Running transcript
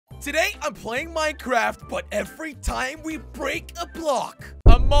Today, I'm playing Minecraft, but every time we break a block,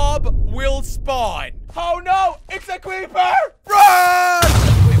 a mob will spawn. Oh no, it's a creeper! Run!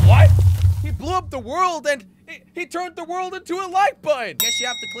 Wait, what? He blew up the world and he turned the world into a like button. Guess you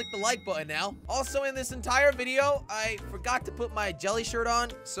have to click the like button now. Also, in this entire video, I forgot to put my jelly shirt on.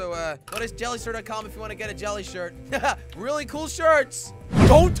 So, go to jellyshirt.com if you want to get a jelly shirt. Really cool shirts.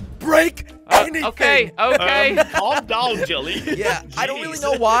 Don't break anything. Okay. Calm down, Jelly. Yeah, I don't really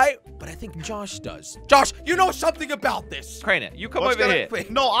know why, but I think Josh does. Josh, you know something about this. Crainer, you come over here.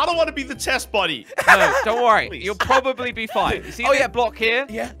 Wait. No, I don't want to be the test buddy. No, don't worry. Please. You'll probably be fine. You see this block here?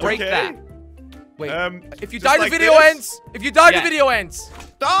 Yeah. Break that. Wait, if you just die, like the video this? ends. If you die, the video ends.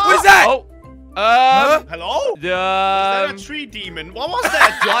 Stop! What is that? Oh. Hello? Is that a tree demon? What was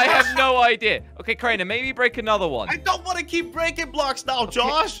that, Josh? I have no idea. Okay, Crainer, maybe break another one. I don't want to keep breaking blocks now,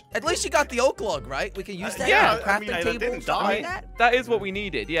 Josh. At least you got the oak log, right? We can use that. yeah, for crafting I mean, I tables, didn't something die. like that. That is what we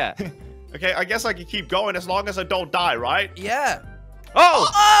needed, yeah. Okay, I guess I can keep going as long as I don't die, right? Yeah.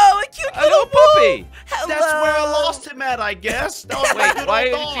 Oh! A cute A little puppy! Hello. That's where I lost him at, I guess. That was my Wait, good why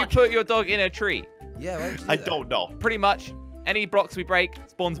old did you dog. put your dog in a tree? Yeah, why did you do I that? don't know. Pretty much, any blocks we break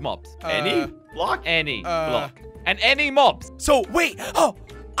spawns mobs. Any block? Any block. And any mobs. So, wait. Oh,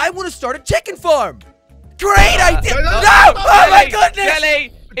 I want to start a chicken farm. Great idea. no, No! no, Oh, my Jelly, goodness.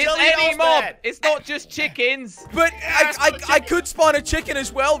 Jelly, it's Jelly any knows mob. that. It's not just chickens. But Yeah, I could spawn a chicken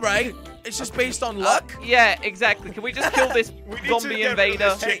as well, right? It's just based on luck. Yeah, exactly. Can we just kill this We need zombie to get rid of invader?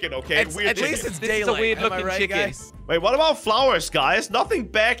 this chicken, okay? At least it's This is a daylight. weird-looking Am I right, chicken. guys? Wait, what about flowers, guys? Nothing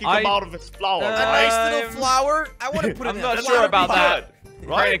bad can come out of its flower, A right? nice little flower. I want to put it I'm in not a sure about flower that. pot. Good,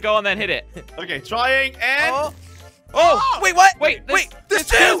 Right, right? go on then, hit it. Okay, trying and... Oh, wait, what? Wait, wait, there's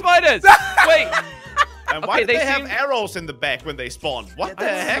two. two spiders. Wait. And why Okay, do they they have seem- arrows in the back when they spawn? What the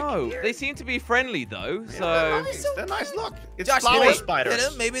heck? No, they seem to be friendly though. They're So nice. They're nice. Look, it's Josh, flower hit spiders.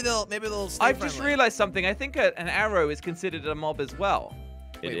 him. Maybe they'll stay I've just friendly. realized something. I think an arrow is considered a mob as well.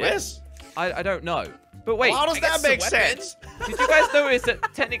 It what? is? I don't know. But wait, Well, how does I guess that make it's a weapon. sense? did you guys notice that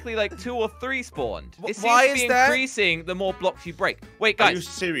technically like 2 or 3 spawned? It seems Why to be is that? increasing the more blocks you break. Wait, Are you guys,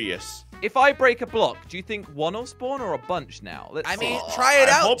 serious? if I break a block, do you think one will spawn or a bunch now? Let's I mean, see. try it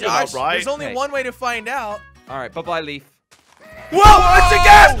I out, hope you're not Josh. right. There's only Okay. one way to find out. All right, bye-bye, Leaf. Whoa! It's a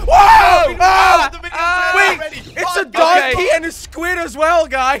gas! Whoa! Ah! The video's Ah! dead Wait! already. It's a Run, donkey okay. and a squid as well,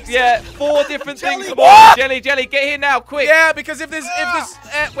 guys. Yeah, 4 different things Jelly, spawned. Jelly, get here now, quick. Yeah, because if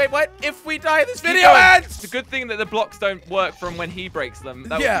wait, what? If we die, this Keep video going. ends. It's a good thing that the blocks don't work from when he breaks them.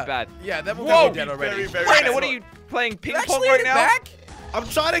 That would be bad. Yeah, that would Whoa! be dead Very, already. very Rainer, bad. what are you playing ping You pong actually right hit it now? back? I'm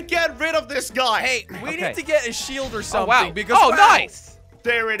trying to get rid of this guy. Hey, we Okay. need to get a shield or something. Oh wow! Because Oh wow, nice!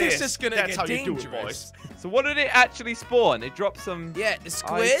 There it is. This is gonna That's get how dangerous. you do it, boys. So what did it actually spawn? It dropped some Yeah, the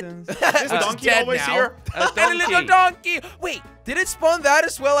squid. items. This It's donkey dead always now. here. A And a little donkey. donkey. Wait, did it spawn that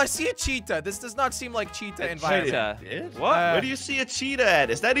as well? I see a cheetah. This does not seem like cheetah environment. cheetah. What? Uh, Where do you see a cheetah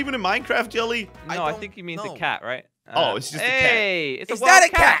at? Is that even in Minecraft, Jelly? No, I don't think he means know. a cat, right? Oh, it's just a cat. Hey, it's Is a wild that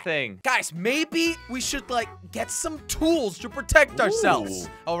a cat? thing. Guys, maybe we should like get some tools to protect ourselves.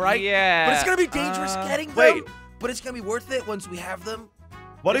 All right? Yeah. But it's gonna be dangerous getting them. wait. But it's gonna be worth it once we have them.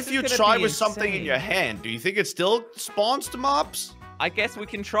 What This if is you gonna try be with something in insane. your hand? Do you think it still spawns the mobs? I guess we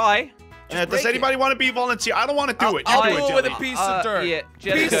can try. Does break anybody want to be volunteer? I don't want to do it. You I'll do do it, it with Jelly. a piece of dirt. Yeah,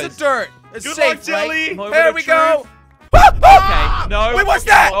 Jelly Piece goes. of dirt. It's Good safe, luck, Jelly. right? Moment Here of we go. truth. Okay, no. Wait, what's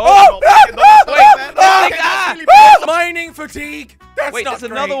that? Oh, Wait, ah! mining fatigue. That's wait, not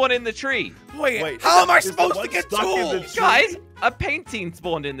there's another great. one in the tree. Wait, how am I is the supposed to one get stuck in the tools? tree? Guys, a painting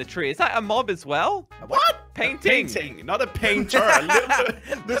spawned in the tree. Is that a mob as well? What? Painting. Painting, not a painter.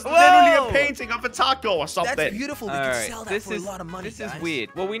 There's Whoa. literally a painting of a taco or something. That's beautiful. We All can right, sell that this for is a lot of money, this guys. is weird.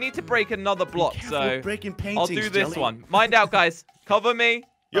 Well, we need to break another block, Careful so with breaking paintings, I'll do this Jelly. one. Mind out, guys. Cover me.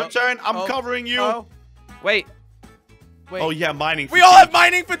 Your turn. I'm covering you. Oh, Wait, wait. Oh yeah, mining. We all have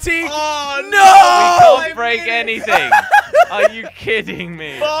mining fatigue. Oh we no! can't break anything. Are you kidding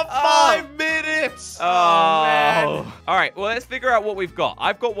me? For 5 minutes. Oh, man. All right, well, let's figure out what we've got.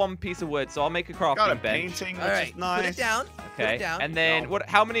 I've got one piece of wood, so I'll make a crafting Got a bench. painting, All which right, is nice. put it down. Put Okay, it down. and then No. what?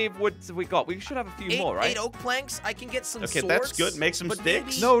 How many woods have we got? We should have a few more, right? 8 oak planks. I can get some Okay, swords. that's good. Make some but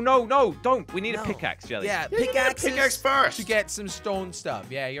sticks. maybe- No, don't. We need No. a pickaxe, Jelly. Yeah, Yeah, you need a pickaxes pickaxe first. to get some stone stuff.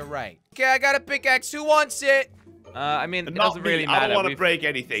 Yeah, you're right. Okay, I got a pickaxe. Who wants it? I mean, it Not doesn't really me. matter. I don't want to We've break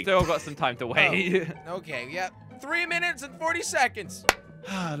anything. still got some time to wait. Okay, yep. 3 minutes and 40 seconds.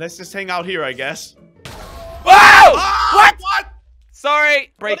 Let's just hang out here, I guess. Wow! What?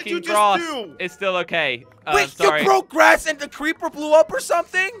 Sorry, What did you breaking just grass. do? It's still okay. Wait, sorry. you broke grass and the creeper blew up or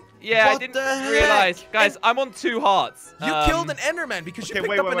something? Yeah, I What didn't the heck? realize. Guys, I'm on 2 hearts. You killed an enderman because you okay, picked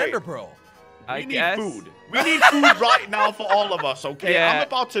wait, up wait, an wait. ender pearl. We need food. We need food right now for all of us, okay? Yeah. I'm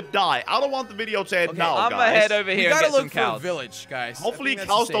about to die. I don't want the video to end now, I'm guys. gonna head over We here and gotta get some look for a cows. village, guys. Hopefully I think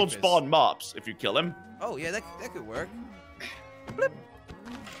cows that's the don't safest. spawn mobs if you kill him. Oh, yeah, that could work.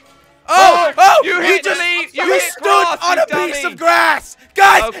 Oh, Oh! you he hit just you you hit stood grass, on you a piece dummy. of grass!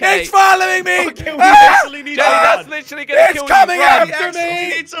 Guys, Okay. it's following me! Okay, we Ah! actually need to Jelly, that's run. literally gonna It's kill coming you. Run. We after actually me!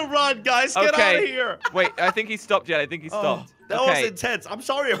 need to run, guys. Get Okay. out of here. Wait, I think he stopped, Jelly. I think he stopped. That okay. was intense. I'm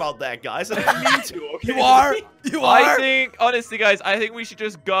sorry about that, guys. I didn't mean to, okay? You are? You I are? think, honestly, guys, I think we should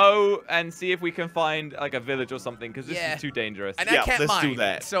just go and see if we can find like a village or something, because this Yeah. is too dangerous. And Yeah, I can't let's do mine,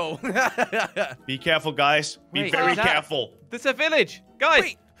 that. so... Be careful, guys. Be Wait, very is that- careful. There's a village, guys.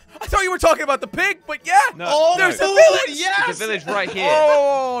 Wait, I thought you were talking about the pig, but yeah! No, Oh, no. there's a food, village! Yes! There's a village right here.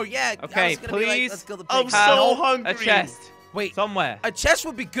 Oh, yeah. I Okay, was gonna be like, please. let's kill the I'm pig. so Have hungry. a chest Wait, somewhere. a chest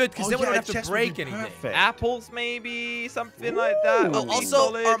would be good, because then we don't have to break anything. Apples, maybe something like that. Ooh. would be Also,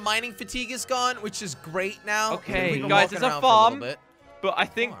 solid. our mining fatigue is gone, which is great now. Okay, We've been guys, walking it's a around for little farm. bit. But I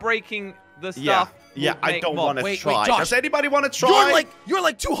think breaking the stuff. Yeah, yeah. would I make don't mobs. want to Wait, try. Josh. Does anybody want to try? You're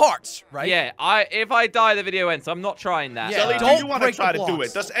like 2 hearts, right? Yeah, if I die, the video ends. So I'm not trying that. Yeah, Jelly, do don't you want to break try the to do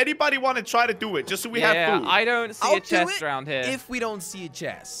blocks. it? Does anybody want to try to do it just so we yeah, have food? I don't see I'll a do chest it around here. if we don't see a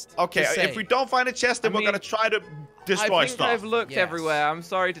chest. Okay, Just if saying. we don't find a chest, then I we're mean, gonna try to destroy I think stuff. I've looked Yes. everywhere. I'm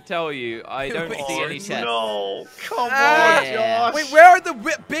sorry to tell you, I don't Wait, see any oh, chests. No, come Ah. on, Josh. Wait, where are the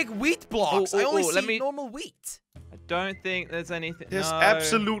big wheat blocks? Oh, I only oh, see let me- normal wheat. I don't think there's anything. There's no.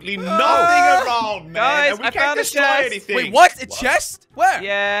 absolutely nothing Ah. around, man. Guys, and we I can't found a destroy chest. anything. Wait, what? A chest? Where?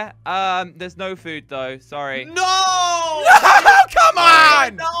 Yeah, there's no food though. Sorry. No! No, come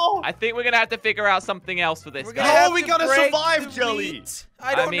on! No! I think we're gonna have to figure out something else for this. We're guys. gonna How have are we to gonna break survive, the Jelly? wheat.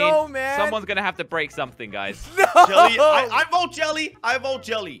 I don't mean, know, man. someone's gonna have to break something, guys. No. Jelly, I vote Jelly. I vote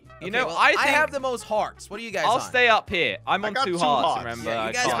Jelly. You Okay, know, well, I think have the most hearts. What are you guys I'll on? stay up here. I'm I on got 2 2 hearts. hearts. Remember? Yeah,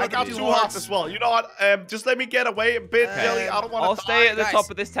 you guys Yeah, want I got to do 2 hearts? hearts as well. You know what? Just let me get away a bit, Jelly. I don't want to I'll stay at the Guys,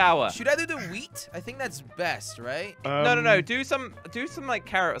 top of this tower. Should I do the wheat? I think that's best, right? No. Do some like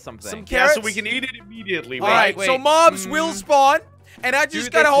carrot or something. Some Yeah, carrots? so we can eat it immediately. All Wait, right, wait. so mobs will spawn, and I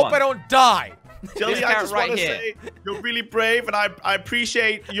just gotta this hope one. I don't die. Jelly, This I carrot just right want to here. say you're really brave, and I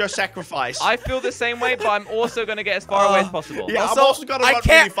appreciate your sacrifice. I feel the same way, but I'm also gonna get as far away as possible. Yeah, Also, I'm also gonna I run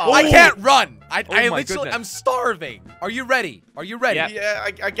can't, really fast. I can't run. I my literally, goodness. I'm starving. Are you ready? Are you ready? Yep. Yeah,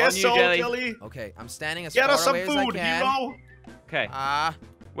 I guess On you, so, Jelly. Jelly. Okay, I'm standing as Get far us some away as I food, can. hero. Okay.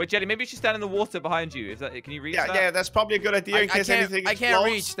 Wait, Jenny, maybe you should stand in the water behind you. Is that? Can you reach Yeah, that? yeah, that's probably a good idea in case anything I can't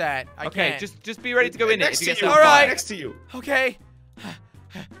explodes. reach that. I Okay, can't. just be ready to go in it Next if you to get you. so All far. right. Next to you. Okay.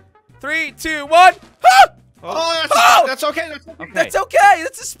 3, 2, 1. Ah! Oh, Oh! that's okay. That's okay. Okay. That's okay.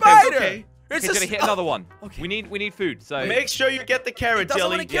 That's a spider. okay. It's Okay, a Jenny, hit another one. Okay. We need food. So Make sure you get the It carrot, doesn't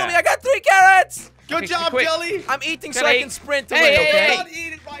Jelly. want to kill me. Yeah. I got 3 carrots. Good Okay, job, quick. Jelly. I'm eating so Jelly. I can sprint Hey, away, hey, okay? hey. Don't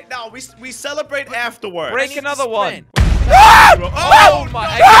eat it right now. We celebrate afterwards. break need to another one. sprint. Oh my!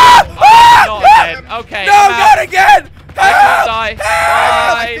 Ah! Not dead. Okay. No, I'm out. not again. I Help! die.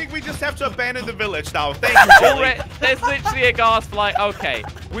 I Bye. think we just have to abandon the village now. Thank you, Jelly. Already- There's literally a gas fly. Okay,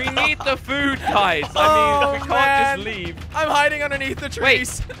 we need the food, guys. I Oh, mean, we can't man. just leave. I'm hiding underneath the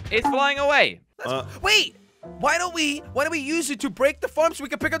trees. Wait, it's flying away. Wait. Why don't we use it to break the farm so we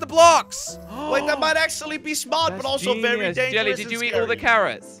can pick up the blocks? Wait, that might actually be smart, but also very Genius. dangerous. Jelly, did and you eat all the scary.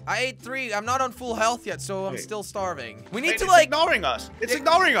 carrots? I ate 3. I'm not on full health yet, so I'm Wait. still starving. We need Wait, to it's like. ignoring us. It's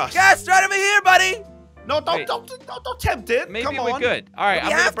ignoring us. Guys, right over here, buddy. No, don't Wait. don't tempt it. Maybe Come we're on. good. All right, We I'm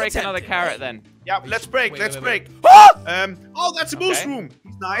gonna have to break tempt another it, carrot right? then. Yeah, let's break. Wait, Let's wait, break. Ah! Oh, that's a moose Okay. room.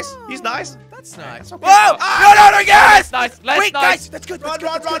 He's nice. He's nice. That's nice. okay. Whoa! Ah! No, guys! That's nice. That's Wait, nice. guys, that's good. Run, That's good.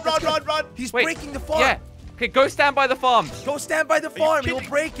 run, That's run, good. run, That's run, run. He's Wait, breaking the farm. Yeah. Okay, go stand by the farm. Go stand by the farm. He'll kidding?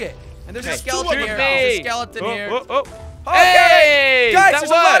 break it. And there's a Okay. skeleton Shoot here. me. There's a skeleton here. Oh. Okay. Hey! Guys, that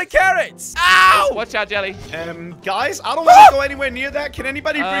there's a lot of worked. carrots. Ow! Watch out, Jelly. Guys, I don't want to go anywhere near that. Can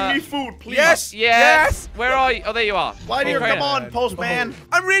anybody bring me food, please? Yes. Yes. Where are you? Oh, there you are. Right here, Okay. come on, postman.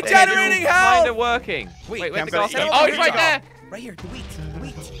 I'm regenerating Kind of health. working. Wait, where's the Campbell, gas? yeah. Oh, he's right Good there. Right here, the wheat. The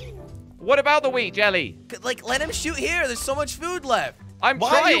wheat. What about the wheat, Jelly? Like, let him shoot here. There's so much food left. I'm Why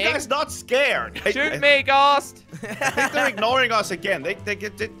are trying. you guys not scared? Shoot me, Ghost. I think they're ignoring us again. They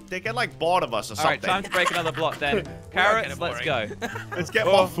get like bored of us or All right, something. time to break another block then. Carrots, let's go. Let's get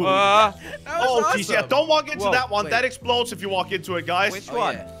more food. That Oh, was geez, yeah, awesome. don't walk into Whoa, that one. wait. That explodes if you walk into it, guys. Which Oh,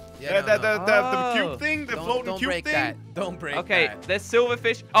 one? Yeah, the Oh. cube thing, the floating don't cube break thing. that. Don't break Okay, that. there's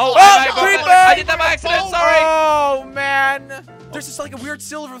silverfish. Oh, I creeper! did that by accident. Sorry. Oh, man. There's just like a weird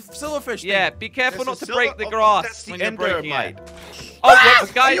silverfish thing. Yeah, be careful There's not a to break the silver- grass that's the when you're ender breaking mite. it. Oh,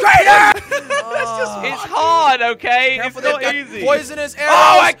 what, guys? Traitor! Oh, It's hard, okay? It's not easy. Poisonous arrows.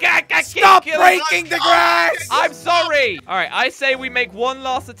 Oh, I can't Stop keep breaking the grass. I'm sorry. All right, I say we make one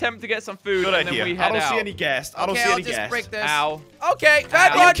last attempt to get some food, Good and idea. then we head I don't out. see any gas. I don't Okay, see I'll any just gas. break this. Ow. Okay,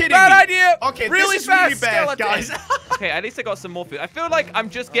 bad Ow. one. Are you kidding Bad me? idea. Okay, really this is fast really bad, skeleton. guys. Okay, at least I got some more food. I feel like I'm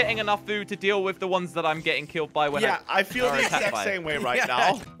just getting enough food to deal with the ones that I'm getting killed by when Yeah, I feel are the attacked exact by. same way right Yeah.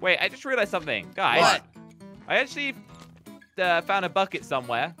 now. Wait, I just realized something. Guys, What? I actually found a bucket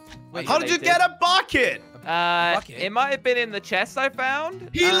somewhere. Wait, How did you get a bucket? bucket? It might have been in the chest I found.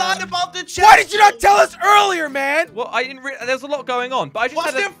 He lied about the chest. Why did you not tell us earlier, man? Well, I didn't. There's a lot going on, but I just Was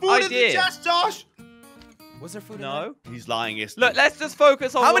had there an food idea. in the chest, Josh? Was there food in No. He's lying. Is Look, let's just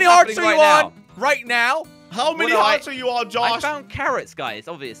focus on there? How what's many hearts are happening you right on right now? How many Well, no, hearts are you on, now. Josh? I found carrots, guys.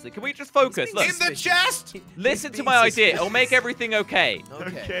 Obviously, can we just focus? Look, In the chest? listen to my idea. It'll make everything okay.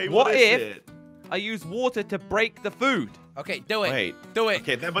 Okay. What is if- it? I use water to break the food. Okay, do it. Wait. Do it.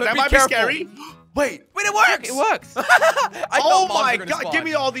 Okay, but But that be might careful. be scary. Wait. Wait, it works. It works. I Oh thought mobs my were gonna god, spawn. give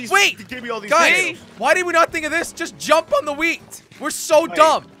me all these. Wait, give me all these. Guys, potatoes. why did we not think of this? Just jump on the wheat. We're so Wait.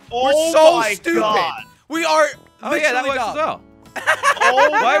 dumb. Oh We're so my stupid. God. We are Oh yeah, that literally works dumb. as well. Oh,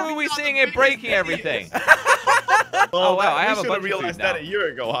 Why my were we God, seeing the it breaking biggest everything? Oh, wow, I have a we should bunch have of realized food now. that a year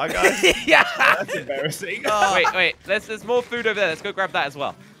ago, huh, guys? Yeah. That's embarrassing. Wait. There's more food over there. Let's go grab that as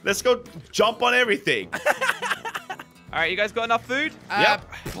well. Let's go jump on everything. All right, you guys got enough food?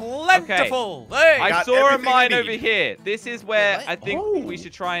 Yep. Plentiful. Hey. I got saw a everything I mine need. over here. This is where Wait, I think Oh. we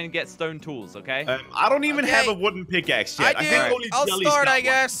should try and get stone tools, okay? I don't even Okay. have a wooden pickaxe yet. I do. think only I'll Jelly's start, got I one.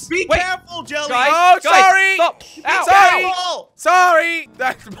 guess. Be Wait. careful, Jelly. Guys, Oh, guys, sorry. Stop. Ow, Sorry. ow. Oh, Sorry.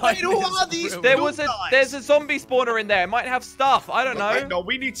 That's my Wait, who are these? rude. There's Guys. a zombie spawner in there. It might have stuff. I don't know. Wait, no,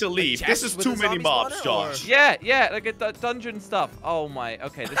 we need to leave. chest This is with too a many zombie mobs, spawner, Josh. Yeah, like a dungeon stuff. Oh my.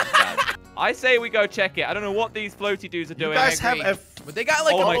 Okay, this is bad. I say we go check it. I don't know what these floaty dudes are You doing. guys I have agree. a. But they got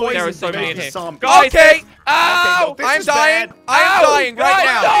like Oh a my God, poison there are so thing many on in it. here. Some- Guys, Okay. Ow! no, this I'm is dying. bad. I am Ow! dying right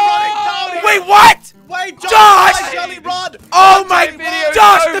Guys, now. no! Wait, what? Wait, Josh! Josh! Jelly, run! Oh my video's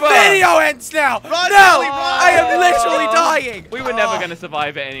Josh, the over. video ends now. Run, no, Jelly, run. I am literally dying. We were never gonna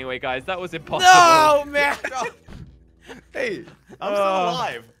survive it anyway, guys. That was impossible. No, man. Hey, I'm still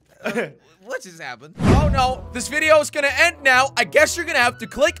alive. What just happened? Oh no, this video is gonna end now. I guess you're gonna have to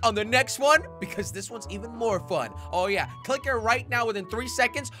click on the next one because this one's even more fun. Oh yeah, click here right now within 3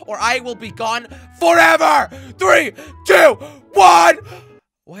 seconds or I will be gone forever. 3, 2, 1.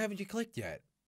 Why haven't you clicked yet?